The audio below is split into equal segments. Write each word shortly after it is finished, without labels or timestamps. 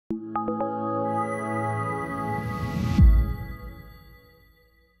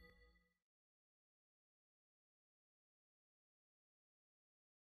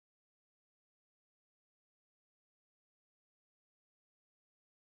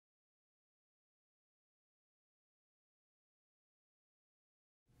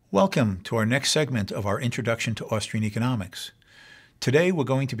Welcome to our next segment of our Introduction to Austrian Economics. Today we're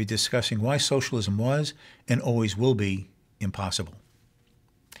going to be discussing why socialism was and always will be impossible.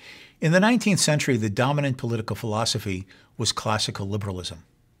 In the 19th century, the dominant political philosophy was classical liberalism.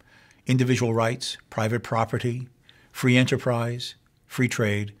 Individual rights, private property, free enterprise, free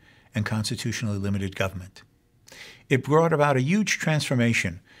trade, and constitutionally limited government. It brought about a huge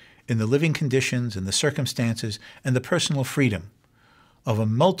transformation in the living conditions and the circumstances and the personal freedom of a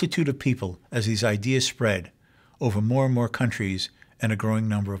multitude of people as these ideas spread over more and more countries and a growing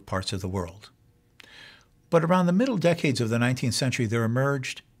number of parts of the world. But around the middle decades of the 19th century, there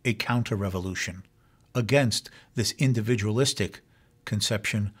emerged a counter-revolution against this individualistic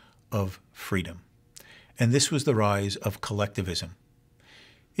conception of freedom. And this was the rise of collectivism.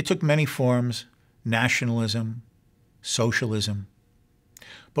 It took many forms: nationalism, socialism.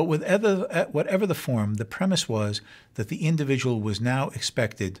 But whatever the form, the premise was that the individual was now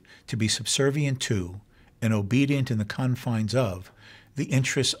expected to be subservient to and obedient in the confines of the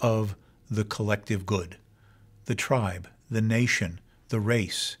interests of the collective good, the tribe, the nation, the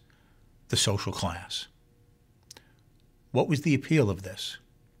race, the social class. What was the appeal of this?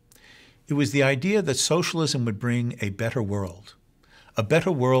 It was the idea that socialism would bring a better world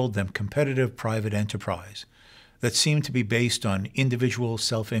than competitive private enterprise, that seemed to be based on individual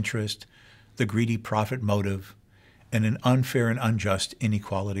self-interest, the greedy profit motive, and an unfair and unjust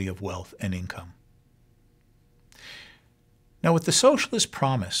inequality of wealth and income. Now, what the socialists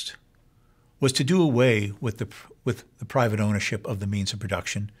promised was to do away with the private ownership of the means of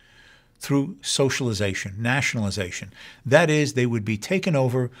production through socialization, nationalization. That is, they would be taken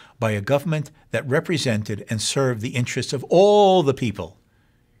over by a government that represented and served the interests of all the people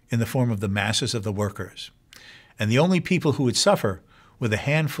in the form of the masses of the workers. And the only people who would suffer were the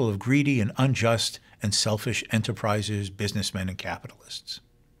handful of greedy and unjust and selfish enterprisers, businessmen, and capitalists.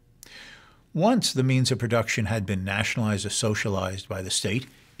 Once the means of production had been nationalized or socialized by the state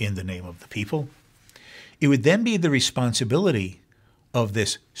in the name of the people, it would then be the responsibility of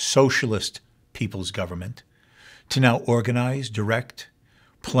this socialist people's government to now organize, direct,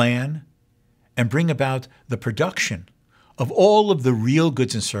 plan, and bring about the production of all of the real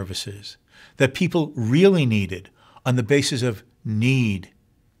goods and services that people really needed on the basis of need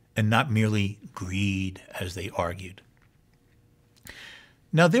and not merely greed, as they argued.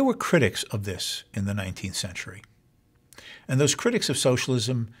 Now, there were critics of this in the 19th century, and those critics of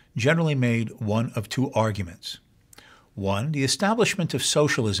socialism generally made one of two arguments. One, the establishment of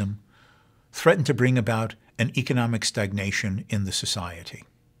socialism threatened to bring about an economic stagnation in the society.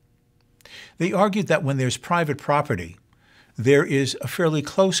 They argued that when there's private property, there is a fairly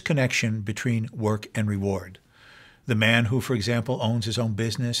close connection between work and reward. The man who, for example, owns his own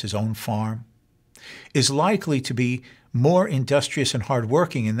business, his own farm, is likely to be more industrious and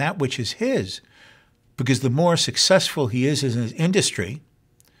hardworking in that which is his, because the more successful he is in his industry,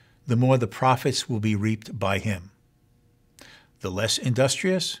 the more the profits will be reaped by him. The less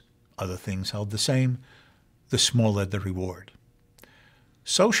industrious, other things held the same, the smaller the reward.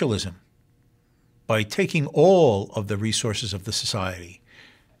 Socialism, by taking all of the resources of the society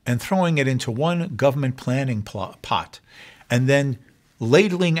and throwing it into one government planning pot, and then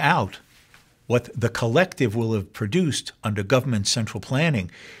ladling out what the collective will have produced under government central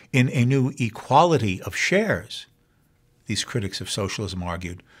planning in a new equality of shares, these critics of socialism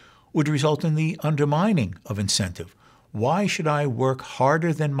argued, would result in the undermining of incentive. Why should I work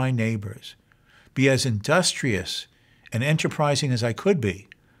harder than my neighbors, be as industrious and enterprising as I could be,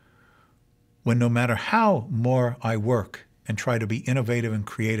 when no matter how more I work and try to be innovative and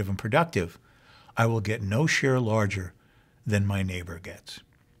creative and productive, I will get no share larger than my neighbor gets?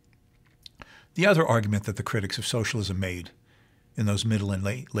 The other argument that the critics of socialism made in those middle and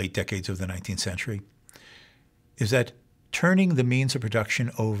late decades of the 19th century is that turning the means of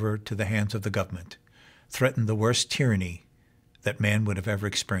production over to the hands of the government threatened the worst tyranny that man would have ever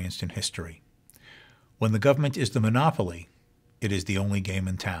experienced in history. When the government is the monopoly, it is the only game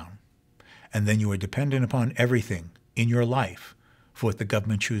in town. And then you are dependent upon everything in your life for what the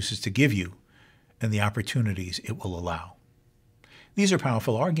government chooses to give you and the opportunities it will allow. These are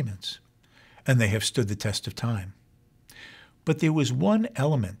powerful arguments, and they have stood the test of time. But there was one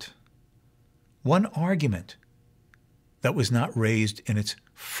element, one argument, that was not raised in its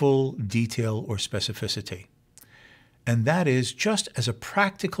full detail or specificity. And that is, just as a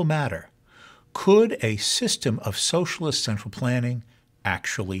practical matter, could a system of socialist central planning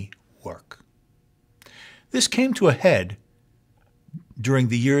actually work? This came to a head during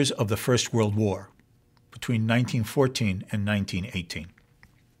the years of the First World War, between 1914 and 1918.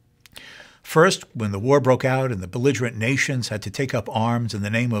 First, when the war broke out and the belligerent nations had to take up arms in the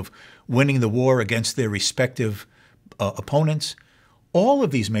name of winning the war against their respective opponents, all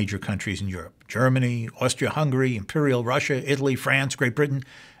of these major countries in Europe, Germany, Austria-Hungary, Imperial Russia, Italy, France, Great Britain,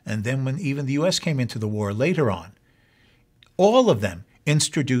 and then when even the U.S. came into the war later on, all of them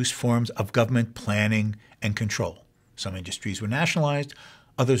introduced forms of government planning and control. Some industries were nationalized,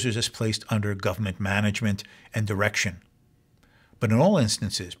 others were just placed under government management and direction. But in all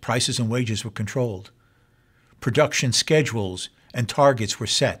instances, prices and wages were controlled. Production schedules and targets were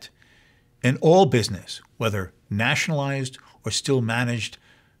set. And all business, whether nationalized or still managed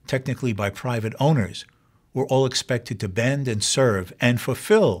technically by private owners, were all expected to bend and serve and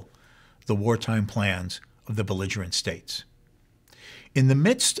fulfill the wartime plans of the belligerent states. In the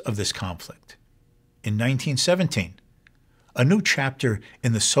midst of this conflict, in 1917, a new chapter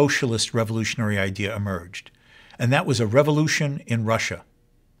in the socialist revolutionary idea emerged, and that was a revolution in Russia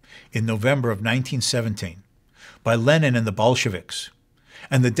in November of 1917 by Lenin and the Bolsheviks,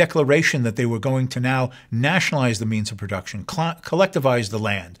 and the declaration that they were going to now nationalize the means of production, collectivize the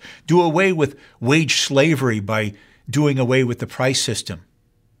land, do away with wage slavery by doing away with the price system,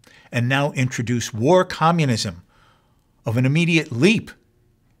 and now introduce war communism of an immediate leap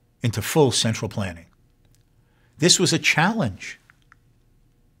into full central planning. This was a challenge.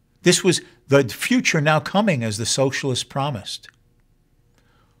 This was the future now coming as the socialists promised.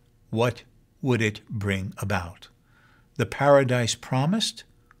 What would it bring about? The paradise promised,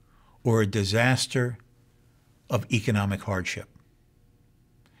 or a disaster of economic hardship?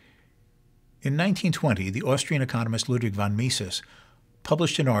 In 1920, the Austrian economist Ludwig von Mises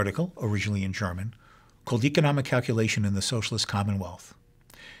published an article, originally in German, called Economic Calculation in the Socialist Commonwealth.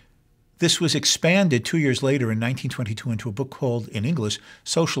 This was expanded 2 years later in 1922 into a book called, in English,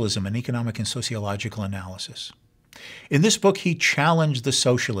 Socialism, an Economic and Sociological Analysis. In this book, he challenged the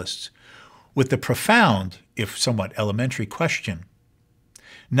socialists with the profound, if somewhat elementary, question: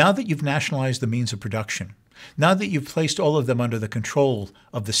 now that you've nationalized the means of production, now that you've placed all of them under the control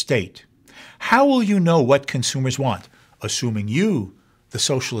of the state, how will you know what consumers want, assuming you, the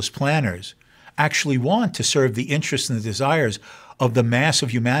socialist planners, actually want to serve the interests and the desires of the mass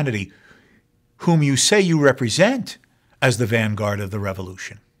of humanity whom you say you represent as the vanguard of the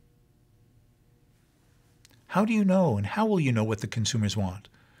revolution? How do you know, and how will you know what the consumers want?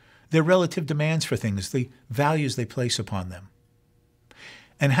 Their relative demands for things, the values they place upon them.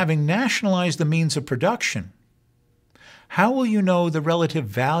 And having nationalized the means of production, how will you know the relative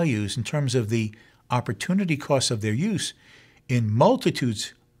values in terms of the opportunity costs of their use in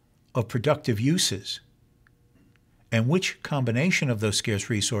multitudes of productive uses, and which combination of those scarce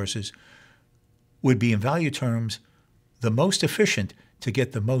resources would be in value terms the most efficient to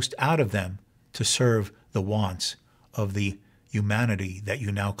get the most out of them to serve the wants of the humanity that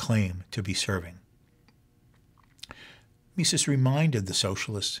you now claim to be serving? Mises reminded the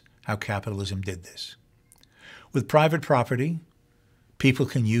socialists how capitalism did this. With private property, people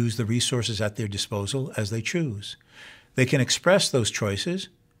can use the resources at their disposal as they choose. They can express those choices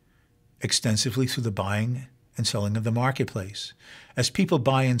extensively through the buying and selling of the marketplace. As people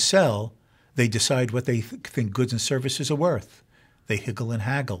buy and sell, they decide what they think goods and services are worth. They higgle and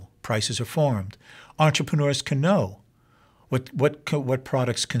haggle. Prices are formed. Entrepreneurs can know what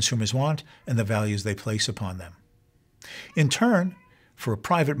products consumers want and the values they place upon them. In turn, for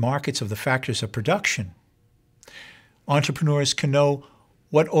private markets of the factors of production, entrepreneurs can know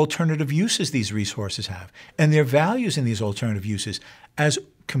what alternative uses these resources have and their values in these alternative uses as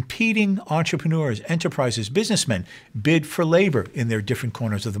competing entrepreneurs, enterprises, businessmen bid for labor in their different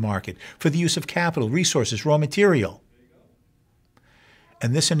corners of the market, for the use of capital, resources, raw material.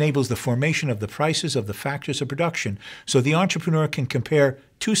 And this enables the formation of the prices of the factors of production, so the entrepreneur can compare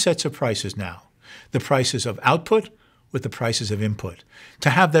two sets of prices now, the prices of output with the prices of input, to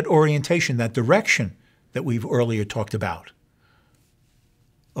have that orientation, that direction that we've earlier talked about,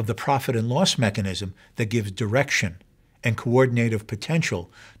 of the profit and loss mechanism that gives direction and coordinative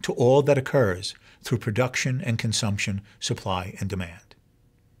potential to all that occurs through production and consumption, supply and demand.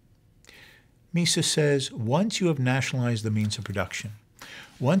 Mises says, once you have nationalized the means of production,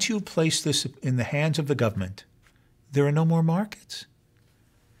 once you've placed this in the hands of the government, there are no more markets.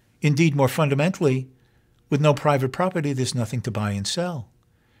 Indeed, more fundamentally, with no private property, there's nothing to buy and sell.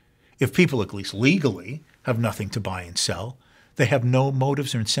 If people, at least legally, have nothing to buy and sell, they have no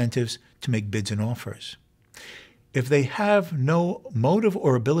motives or incentives to make bids and offers. If they have no motive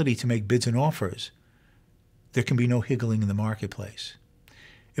or ability to make bids and offers, there can be no higgling in the marketplace.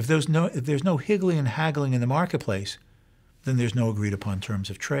 If there's no higgling and haggling in the marketplace, then there's no agreed upon terms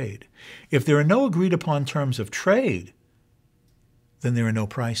of trade. If there are no agreed upon terms of trade, then there are no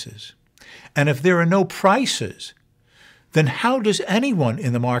prices. And if there are no prices, then how does anyone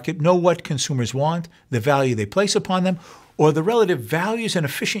in the market know what consumers want, the value they place upon them, or the relative values and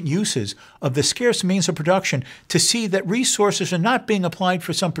efficient uses of the scarce means of production to see that resources are not being applied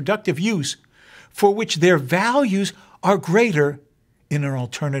for some productive use for which their values are greater in an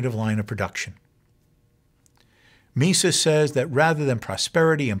alternative line of production? Mises says that rather than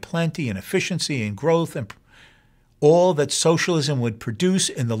prosperity and plenty and efficiency and growth and all that socialism would produce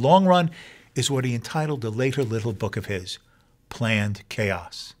in the long run is what he entitled a later little book of his, Planned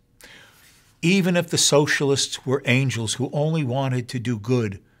Chaos. Even if the socialists were angels who only wanted to do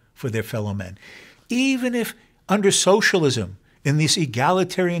good for their fellow men, even if under socialism, in this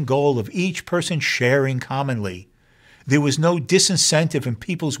egalitarian goal of each person sharing commonly, there was no disincentive in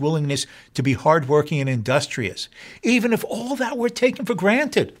people's willingness to be hardworking and industrious, even if all that were taken for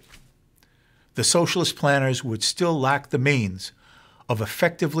granted, the socialist planners would still lack the means of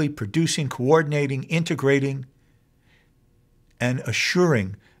effectively producing, coordinating, integrating, and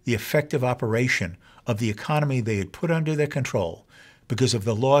assuring the effective operation of the economy they had put under their control because of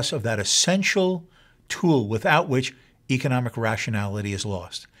the loss of that essential tool without which economic rationality is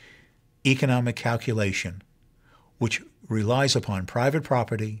lost, economic calculation, which relies upon private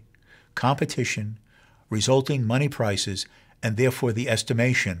property, competition, resulting money prices, and therefore the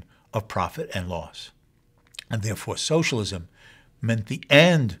estimation of profit and loss. And therefore socialism meant the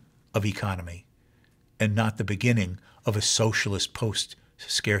end of economy and not the beginning of a socialist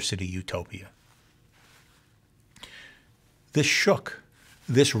post-scarcity utopia. This shook,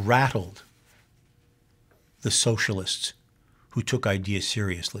 this rattled the socialists who took ideas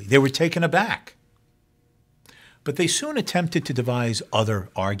seriously. They were taken aback. But they soon attempted to devise other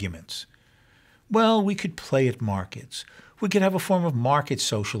arguments. Well, we could play at markets. We could have a form of market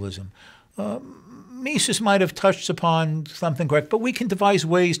socialism. Mises might have touched upon something correct, but we can devise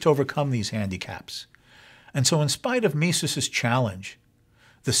ways to overcome these handicaps. And so in spite of Mises's challenge,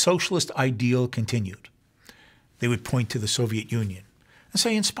 the socialist ideal continued. They would point to the Soviet Union and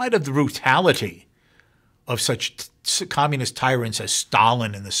say, in spite of the brutality of such communist tyrants as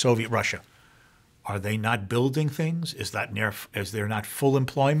Stalin and the Soviet Russia, are they not building things? Is there not full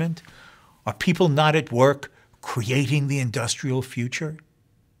employment? Are people not at work creating the industrial future?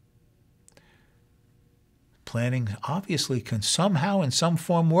 Planning obviously can somehow in some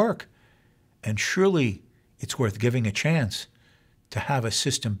form work, and surely it's worth giving a chance to have a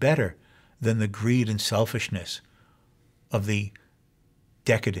system better than the greed and selfishness of the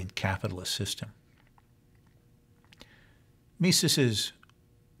decadent capitalist system. Mises's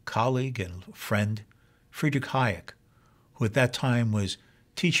colleague and friend, Friedrich Hayek, who at that time was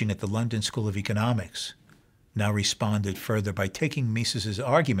teaching at the London School of Economics, now responded further by taking Mises's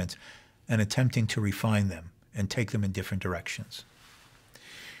arguments and attempting to refine them and take them in different directions.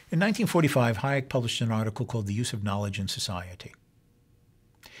 In 1945, Hayek published an article called The Use of Knowledge in Society.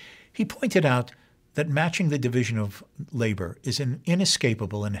 He pointed out that matching the division of labor is an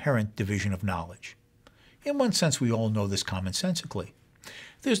inescapable, inherent division of knowledge. In one sense, we all know this commonsensically.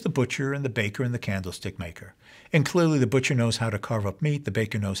 There's the butcher and the baker and the candlestick maker. And clearly the butcher knows how to carve up meat, the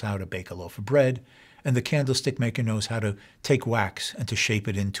baker knows how to bake a loaf of bread, and the candlestick maker knows how to take wax and to shape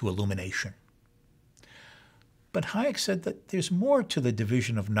it into illumination. But Hayek said that there's more to the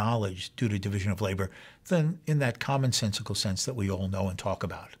division of knowledge due to division of labor than in that commonsensical sense that we all know and talk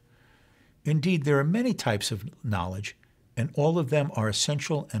about. Indeed, there are many types of knowledge, and all of them are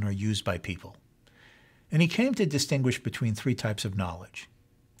essential and are used by people. And he came to distinguish between three types of knowledge.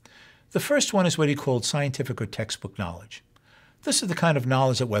 The first one is what he called scientific or textbook knowledge. This is the kind of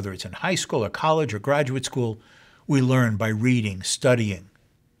knowledge that whether it's in high school or college or graduate school, we learn by reading, studying,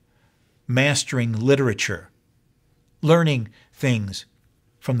 mastering literature, learning things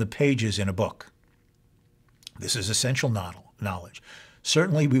from the pages in a book. This is essential knowledge.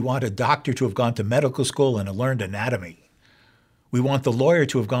 Certainly we want a doctor to have gone to medical school and have learned anatomy. We want the lawyer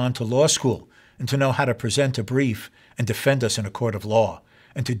to have gone to law school and to know how to present a brief and defend us in a court of law,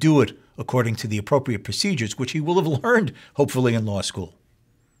 and to do it according to the appropriate procedures, which he will have learned, hopefully, in law school.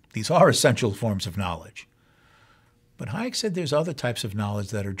 These are essential forms of knowledge. But Hayek said there's other types of knowledge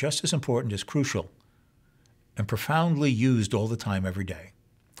that are just as important as crucial and profoundly used all the time, every day.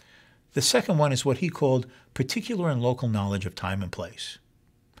 The second one is what he called particular and local knowledge of time and place.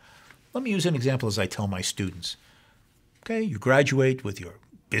 Let me use an example as I tell my students. Okay, you graduate with your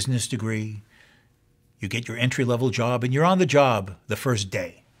business degree, you get your entry-level job, and you're on the job the first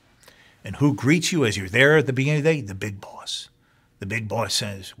day. And who greets you as you're there at the beginning of the day? The big boss. The big boss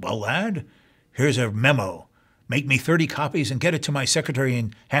says, well, lad, here's a memo. Make me 30 copies and get it to my secretary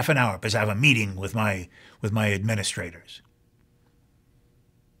in half an hour because I have a meeting with my administrators.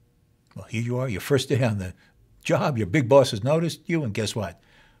 Well, here you are, your first day on the job, your big boss has noticed you, and guess what?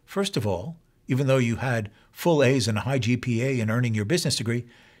 First of all, even though you had full A's and a high GPA in earning your business degree,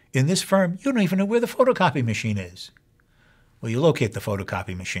 in this firm, you don't even know where the photocopy machine is. Well, you locate the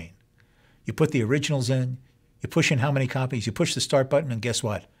photocopy machine. You put the originals in, you push in how many copies, you push the start button, and guess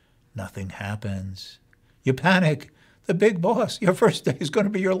what? Nothing happens. You panic. The big boss, your first day is going to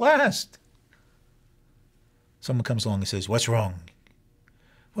be your last. Someone comes along and says, what's wrong?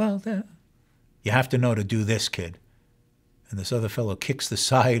 Well, you have to know to do this, kid. And this other fellow kicks the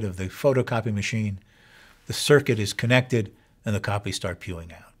side of the photocopy machine. The circuit is connected, and the copies start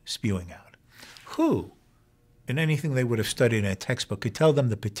spewing out. Who, in anything they would have studied in a textbook, could tell them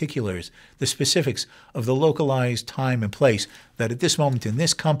the particulars, the specifics of the localized time and place that at this moment in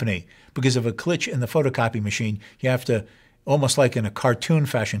this company, because of a glitch in the photocopy machine, you have to, almost like in a cartoon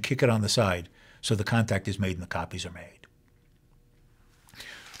fashion, kick it on the side so the contact is made and the copies are made.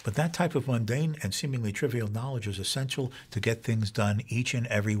 But that type of mundane and seemingly trivial knowledge is essential to get things done each and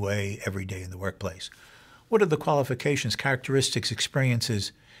every way, every day in the workplace. What are the qualifications, characteristics,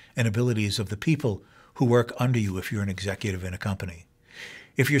 experiences, and abilities of the people who work under you if you're an executive in a company?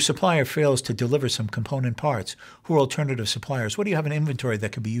 If your supplier fails to deliver some component parts, who are alternative suppliers? What do you have in inventory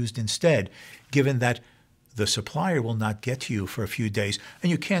that could be used instead, given that the supplier will not get to you for a few days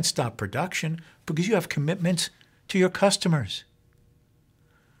and you can't stop production because you have commitments to your customers?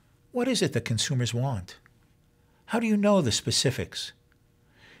 What is it that consumers want? How do you know the specifics?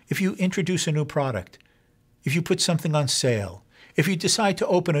 If you introduce a new product, if you put something on sale, if you decide to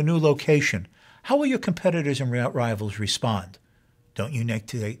open a new location, how will your competitors and rivals respond? Don't you need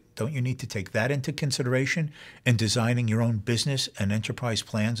to take that into consideration in designing your own business and enterprise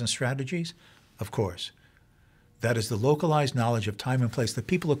plans and strategies? Of course. That is the localized knowledge of time and place that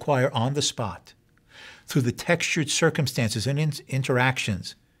people acquire on the spot through the textured circumstances and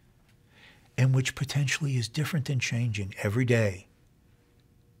interactions, and which potentially is different and changing every day.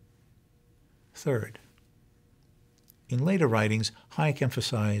 Third, in later writings, Hayek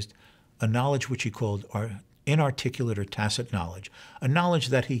emphasized a knowledge which he called inarticulate or tacit knowledge, a knowledge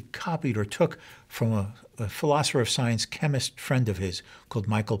that he copied or took from a philosopher of science, chemist friend of his called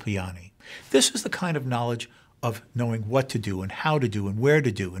Michael Piani. This is the kind of knowledge of knowing what to do and how to do and where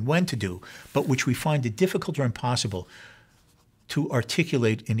to do and when to do, but which we find it difficult or impossible to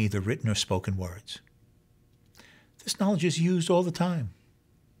articulate in either written or spoken words. This knowledge is used all the time.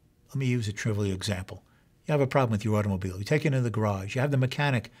 Let me use a trivial example. You have a problem with your automobile. You take it into the garage. You have the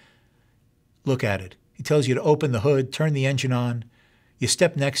mechanic look at it. He tells you to open the hood, turn the engine on. You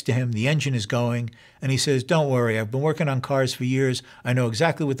step next to him. The engine is going. And he says, don't worry. I've been working on cars for years. I know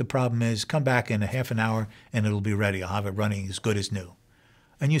exactly what the problem is. Come back in a half an hour and it'll be ready. I'll have it running as good as new.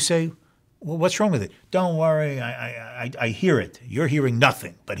 And you say, well, what's wrong with it? Don't worry. I hear it. You're hearing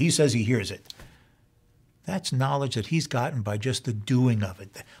nothing. But he says he hears it. That's knowledge that he's gotten by just the doing of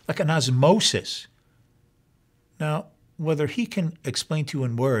it, like an osmosis. Now, whether he can explain to you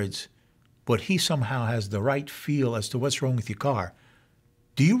in words, but he somehow has the right feel as to what's wrong with your car,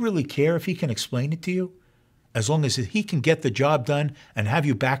 do you really care if he can explain it to you? As long as he can get the job done and have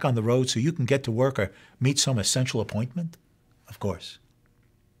you back on the road so you can get to work or meet some essential appointment? Of course.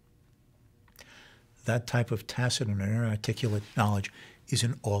 That type of tacit and inarticulate knowledge is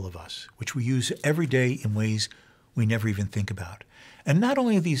in all of us, which we use every day in ways we never even think about. And not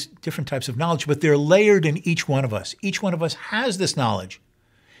only are these different types of knowledge, but they're layered in each one of us. Each one of us has this knowledge,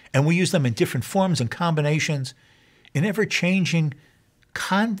 and we use them in different forms and combinations in ever-changing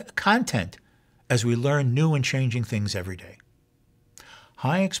content as we learn new and changing things every day.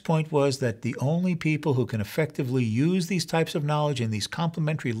 Hayek's point was that the only people who can effectively use these types of knowledge in these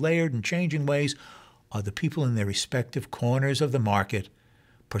complementary, layered, and changing ways are the people in their respective corners of the market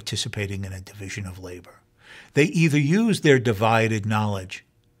participating in a division of labor. They either use their divided knowledge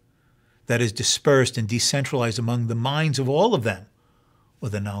that is dispersed and decentralized among the minds of all of them, or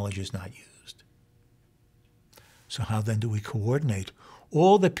the knowledge is not used. So how then do we coordinate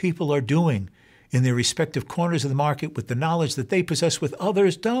all that people are doing in their respective corners of the market with the knowledge that they possess with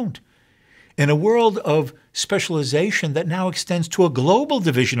others don't? In a world of specialization that now extends to a global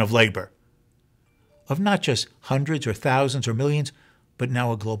division of labor, of not just hundreds or thousands or millions, but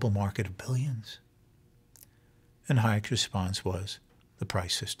now a global market of billions. And Hayek's response was the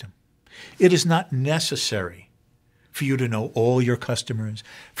price system. It is not necessary for you to know all your customers,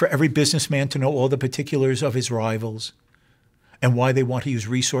 for every businessman to know all the particulars of his rivals, and why they want to use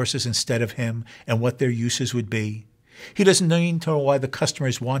resources instead of him, and what their uses would be. He doesn't need to know why the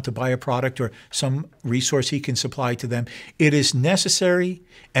customers want to buy a product or some resource he can supply to them. It is necessary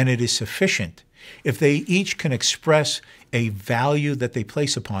and it is sufficient if they each can express a value that they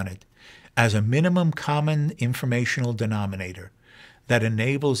place upon it, as a minimum common informational denominator that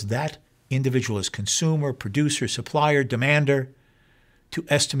enables that individual as consumer, producer, supplier, demander to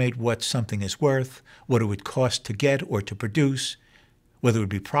estimate what something is worth, what it would cost to get or to produce, whether it would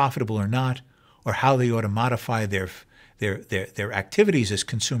be profitable or not, or how they ought to modify their activities as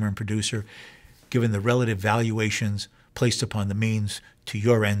consumer and producer, given the relative valuations placed upon the means to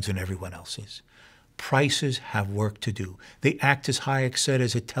your ends and everyone else's. Prices have work to do. They act, as Hayek said,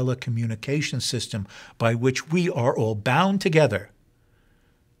 as a telecommunication system by which we are all bound together,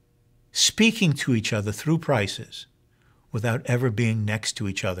 speaking to each other through prices without ever being next to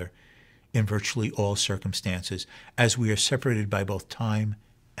each other in virtually all circumstances, as we are separated by both time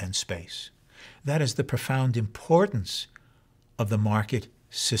and space. That is the profound importance of the market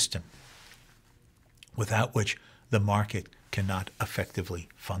system, without which the market cannot effectively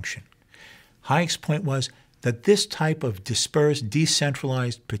function. Hayek's point was that this type of dispersed,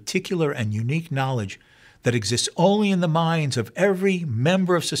 decentralized, particular, and unique knowledge that exists only in the minds of every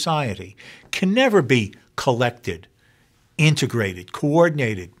member of society can never be collected, integrated,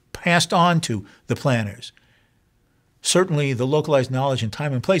 coordinated, passed on to the planners. Certainly, the localized knowledge in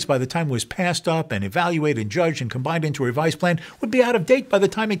time and place, by the time it was passed up and evaluated and judged and combined into a revised plan, would be out of date by the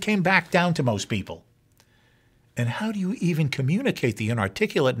time it came back down to most people. And how do you even communicate the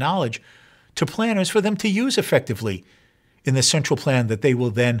inarticulate knowledge to planners for them to use effectively in the central plan that they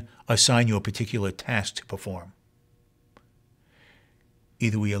will then assign you a particular task to perform?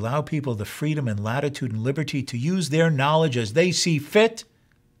 Either we allow people the freedom and latitude and liberty to use their knowledge as they see fit,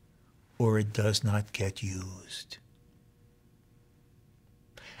 or it does not get used.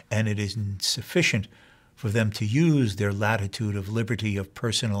 And it is insufficient for them to use their latitude of liberty of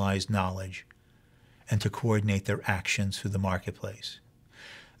personalized knowledge and to coordinate their actions through the marketplace.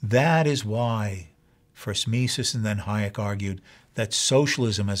 That is why first Mises and then Hayek argued that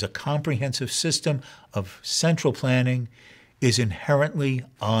socialism as a comprehensive system of central planning is inherently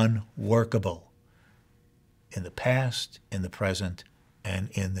unworkable in the past, in the present, and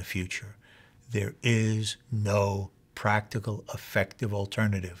in the future. There is no practical, effective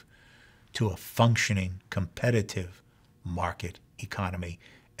alternative to a functioning, competitive market economy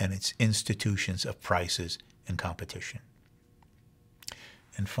and its institutions of prices and competition.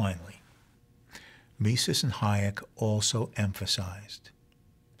 And finally, Mises and Hayek also emphasized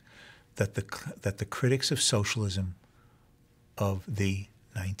that the critics of socialism of the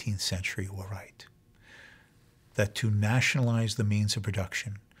 19th century were right, that to nationalize the means of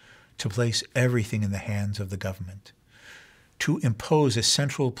production, to place everything in the hands of the government, to impose a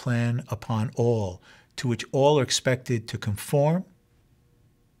central plan upon all, to which all are expected to conform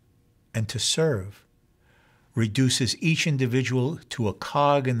and to serve, reduces each individual to a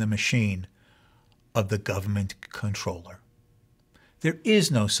cog in the machine of the government controller. There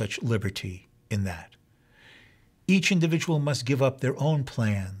is no such liberty in that. Each individual must give up their own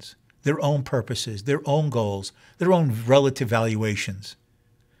plans, their own purposes, their own goals, their own relative valuations,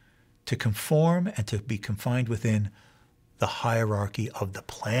 to conform and to be confined within the hierarchy of the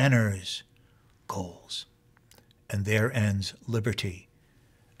planner's goals. And there ends liberty,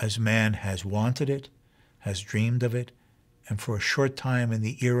 as man has wanted it, has dreamed of it, and for a short time in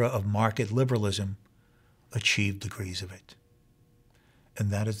the era of market liberalism, achieved degrees of it. And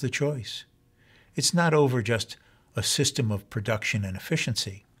that is the choice. It's not over just a system of production and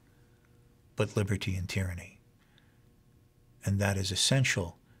efficiency, but liberty and tyranny. And that is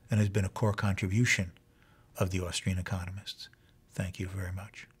essential and has been a core contribution of the Austrian economists. Thank you very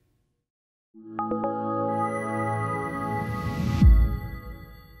much.